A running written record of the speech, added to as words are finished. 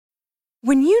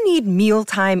When you need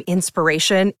mealtime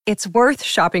inspiration, it's worth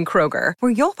shopping Kroger,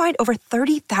 where you'll find over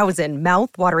 30,000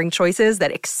 mouth-watering choices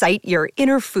that excite your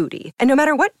inner foodie. And no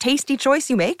matter what tasty choice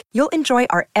you make, you'll enjoy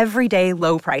our everyday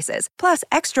low prices, plus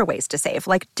extra ways to save,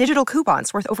 like digital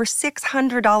coupons worth over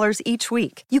 $600 each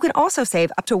week. You can also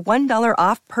save up to $1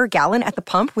 off per gallon at the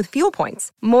pump with fuel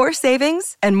points. More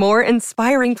savings and more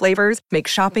inspiring flavors make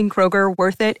shopping Kroger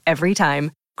worth it every time.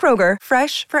 Kroger,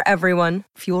 fresh for everyone.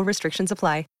 Fuel restrictions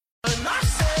apply.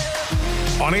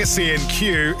 On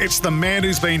SENQ, it's the man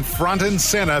who's been front and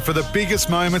centre for the biggest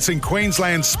moments in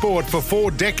Queensland sport for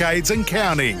 4 decades and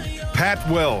counting. Pat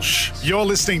Welsh. You're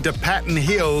listening to Pat and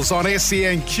Hills on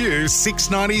SENQ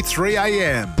 693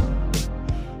 AM.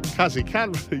 Cuzzy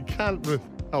can't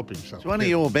help himself. It's one of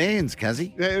your bands,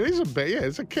 Cuzzy. Yeah, it is a band. Yeah,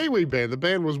 it's a Kiwi band. The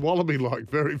band was Wallaby-like,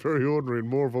 very, very ordinary, and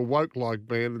more of a woke-like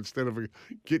band instead of a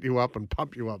get you up and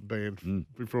pump you up band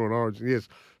before an Origin. Yes,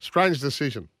 strange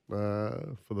decision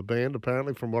for the band,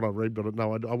 apparently, from what I read. But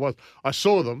no, I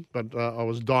saw them, but I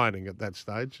was dining at that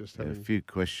stage. Just having... A few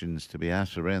questions to be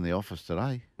asked around the office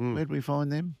today. Where did we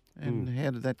find them, and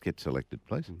how did that get selected,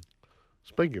 please?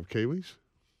 Speaking of Kiwis,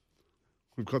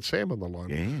 we've got Sam on the line.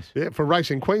 Yes. Yeah, for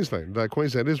Racing Queensland.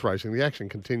 Queensland is racing. The action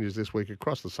continues this week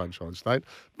across the Sunshine State.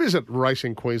 Visit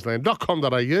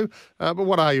racingqueensland.com.au. But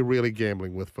what are you really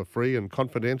gambling with? For free and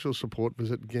confidential support,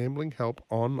 visit Gambling Help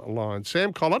Online.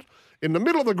 Sam Collett, in the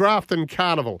middle of the Grafton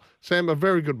Carnival. Sam, a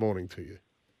very good morning to you.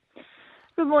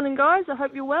 Good morning, guys. I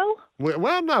hope you're well.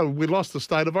 Well, no, we lost the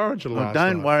State of Origin last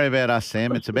night. Don't worry about us,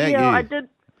 Sam. It's about you. I did.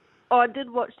 I did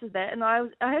watch that, and I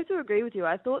have to agree with you.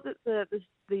 I thought that the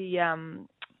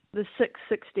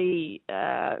 660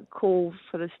 call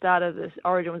for the start of this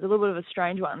Origin was a little bit of a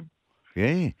strange one.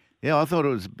 Yeah, I thought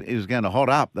it was going to hot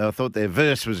up. I thought their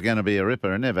verse was going to be a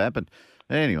ripper. It never happened.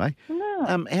 Anyway,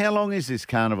 how long is this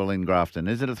carnival in Grafton?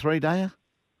 Is it a 3-dayer?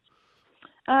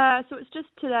 So it's just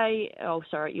today. Oh,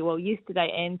 sorry. Well,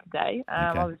 yesterday and today.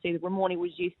 Obviously, the Ramornie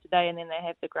was yesterday, and then they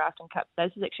have the Grafton Cup today.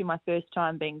 This is actually my first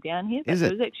time being down here. Is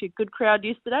it? It was actually a good crowd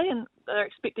yesterday, and they're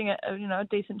expecting a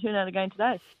decent turnout again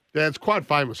today. Yeah, it's quite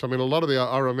famous. I mean,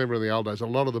 I remember in the old days, a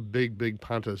lot of the big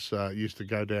punters used to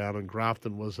go down, and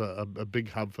Grafton was a big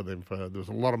hub for them. There was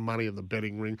a lot of money in the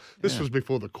betting ring. This was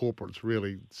before the corporates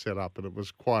really set up, and it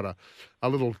was quite a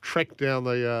little trek down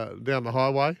the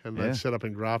highway, and they'd set up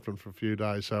in Grafton for a few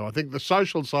days. So I think the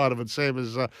social side of it, Sam,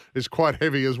 is quite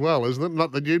heavy as well, isn't it?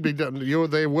 Not that you're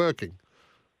there working.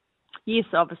 Yes,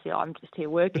 obviously I'm just here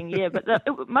working, but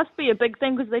it must be a big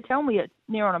thing because they tell me it's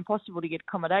near on impossible to get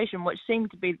accommodation, which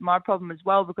seemed to be my problem as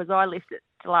well because I left it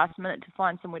to the last minute to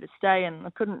find somewhere to stay and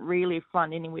I couldn't really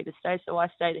find anywhere to stay, so I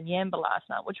stayed in Yamba last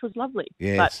night, which was lovely.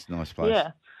 Yeah, it's a nice place.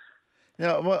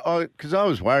 Yeah, because I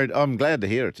was worried. I'm glad to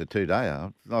hear it's a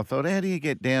 2-dayer. I thought, how do you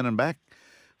get down and back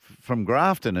from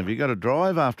Grafton? Have you got to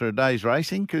drive after a day's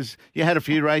racing? Because you had a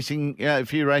few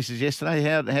races yesterday.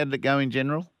 How did it go in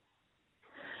general?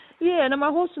 Yeah, my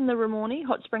horse in the Ramornie,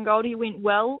 Hot Spring Gold, he went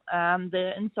well.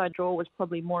 The inside draw was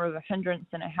probably more of a hindrance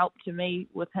than a help to me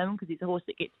with him because he's a horse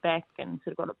that gets back and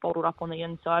sort of got it bottled up on the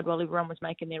inside while everyone was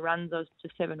making their runs. I was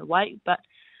just having to wait. But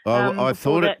I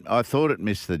thought it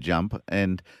missed the jump,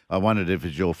 and I wondered if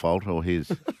it's your fault or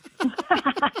his.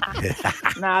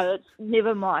 No, it's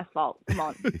never my fault. Come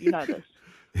on, you know this.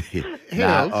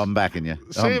 I'm backing you.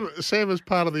 Sam is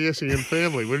part of the SEN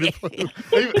family.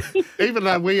 Even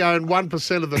though we own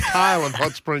 1% of the tail of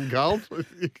Hot Spring Gold,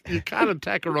 you can't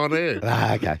attack her on air.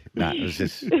 Okay. No, it was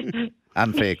just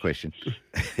unfair question.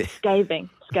 Scathing.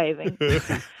 Hey,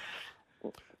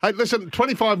 listen,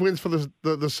 25 wins for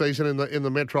the season in the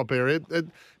Metrop area.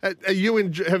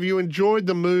 Have you enjoyed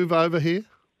the move over here?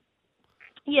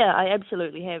 Yeah, I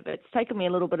absolutely have. It's taken me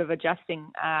a little bit of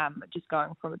adjusting, just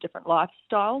going from a different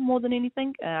lifestyle more than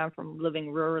anything, from living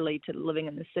rurally to living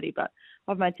in the city. But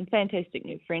I've made some fantastic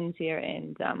new friends here,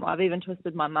 and I've even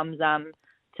twisted my mum's arm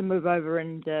to move over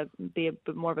and be a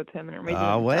bit more of a permanent resident.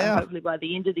 Oh, wow. Hopefully by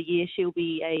the end of the year, she'll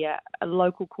be a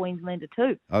local Queenslander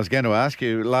too. I was going to ask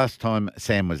you, last time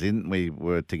Sam was in, we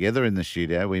were together in the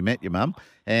studio, we met your mum,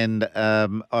 and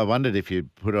I wondered if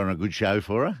you'd put on a good show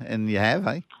for her, and you have,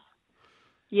 eh?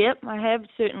 Yep, I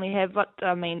certainly have. But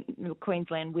I mean,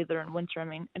 Queensland weather in winter, I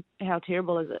mean, how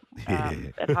terrible is it?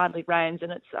 It hardly rains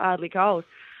and it's hardly cold.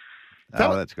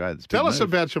 That's great. Tell us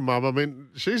about your mum. I mean,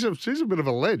 she's a bit of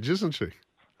a ledge, isn't she?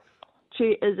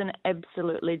 She is an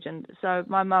absolute legend. So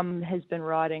my mum has been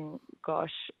riding,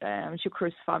 she'll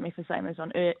crucify me for saying this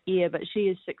on air, but she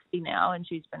is 60 now and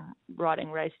she's been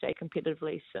riding race day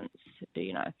competitively since,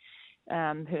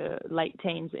 her late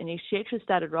teens, and she actually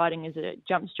started riding as a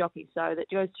jumps jockey, so that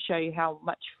goes to show you how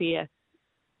much fear,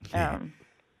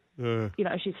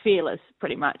 she's fearless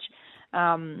pretty much.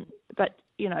 But,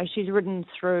 she's ridden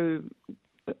through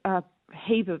a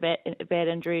heap of bad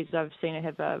injuries. I've seen her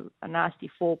have a nasty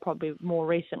fall probably more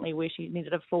recently where she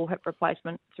needed a full hip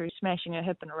replacement through smashing her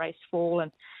hip in a race fall.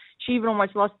 And she even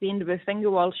almost lost the end of her finger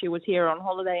while she was here on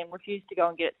holiday and refused to go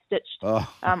and get it stitched.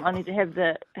 Oh. Only to have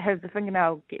the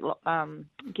fingernail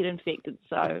get infected.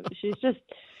 So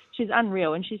she's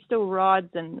unreal, and she still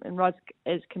rides and rides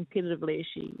as competitively as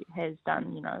she has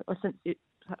done, or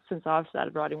since I've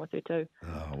started riding with her too.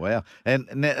 Oh, wow. And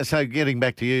now, so getting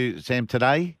back to you, Sam,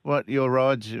 today, what your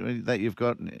rides that you've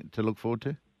got to look forward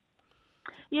to?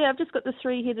 Yeah, I've just got the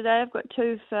 3 here today. I've got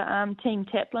 2 for Team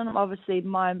Taplin. Obviously,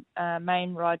 my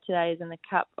main ride today is in the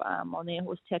Cup on their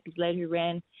horse Tappy's Lad, who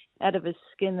ran out of his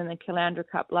skin in the Caloundra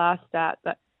Cup last start.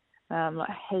 But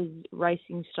his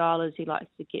racing style is he likes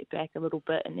to get back a little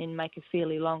bit and then make a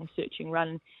fairly long searching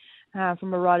run.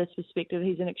 From a rider's perspective,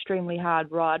 he's an extremely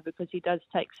hard ride because he does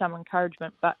take some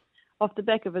encouragement. But off the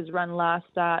back of his run last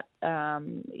start,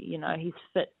 he's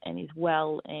fit and he's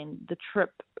well, and the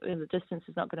trip and the distance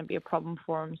is not going to be a problem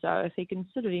for him. So if he can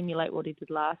sort of emulate what he did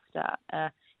last start,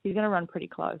 he's going to run pretty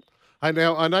close. Hey,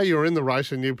 now, I know you're in the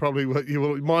race and you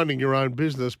were minding your own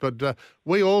business, but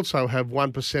we also have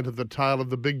 1% of the tail of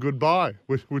the Big Goodbye,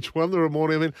 which won the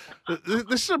morning. I mean,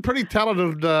 this is a pretty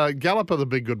talented galloper, the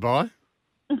Big Goodbye.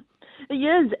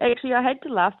 Yes, actually, I had to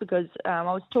laugh because I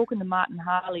was talking to Martin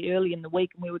Harley early in the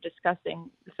week and we were discussing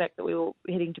the fact that we were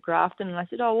heading to Grafton, and I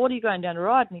said, what are you going down to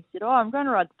ride? And he said, I'm going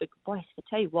to ride the Big Goodbye. I said,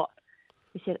 tell you what,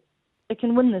 he said, it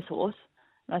can win this horse.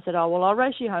 And I said, well, I'll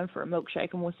race you home for a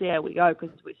milkshake and we'll see how we go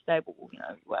because we're stable,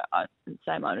 we're in the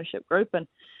same ownership group. And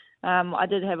I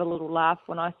did have a little laugh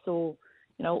when I saw,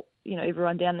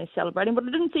 everyone down there celebrating, but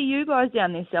I didn't see you guys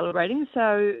down there celebrating.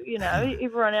 So,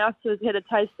 everyone else has had a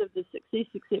taste of the success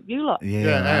except you lot.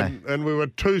 Yeah, and we were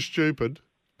too stupid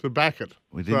to back it.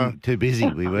 We didn't, too busy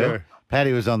we were. Yeah.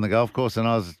 Paddy was on the golf course and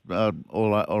I was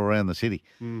all around the city.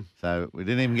 So we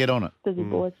didn't even get on it. Busy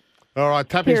boys. All right,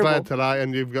 Tappy's Lad today,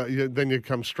 and then you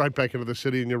come straight back into the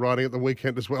city and you're riding at the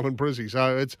weekend as well in Brizzy.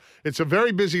 So it's a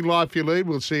very busy life you lead.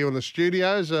 We'll see you in the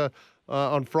studios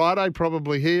on Friday,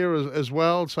 probably here as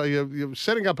well. So you're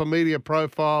setting up a media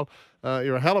profile.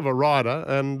 You're a hell of a rider,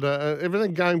 and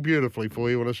everything going beautifully for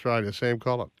you in Australia. Sam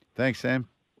Collett. Thanks, Sam.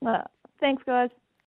 Thanks, guys.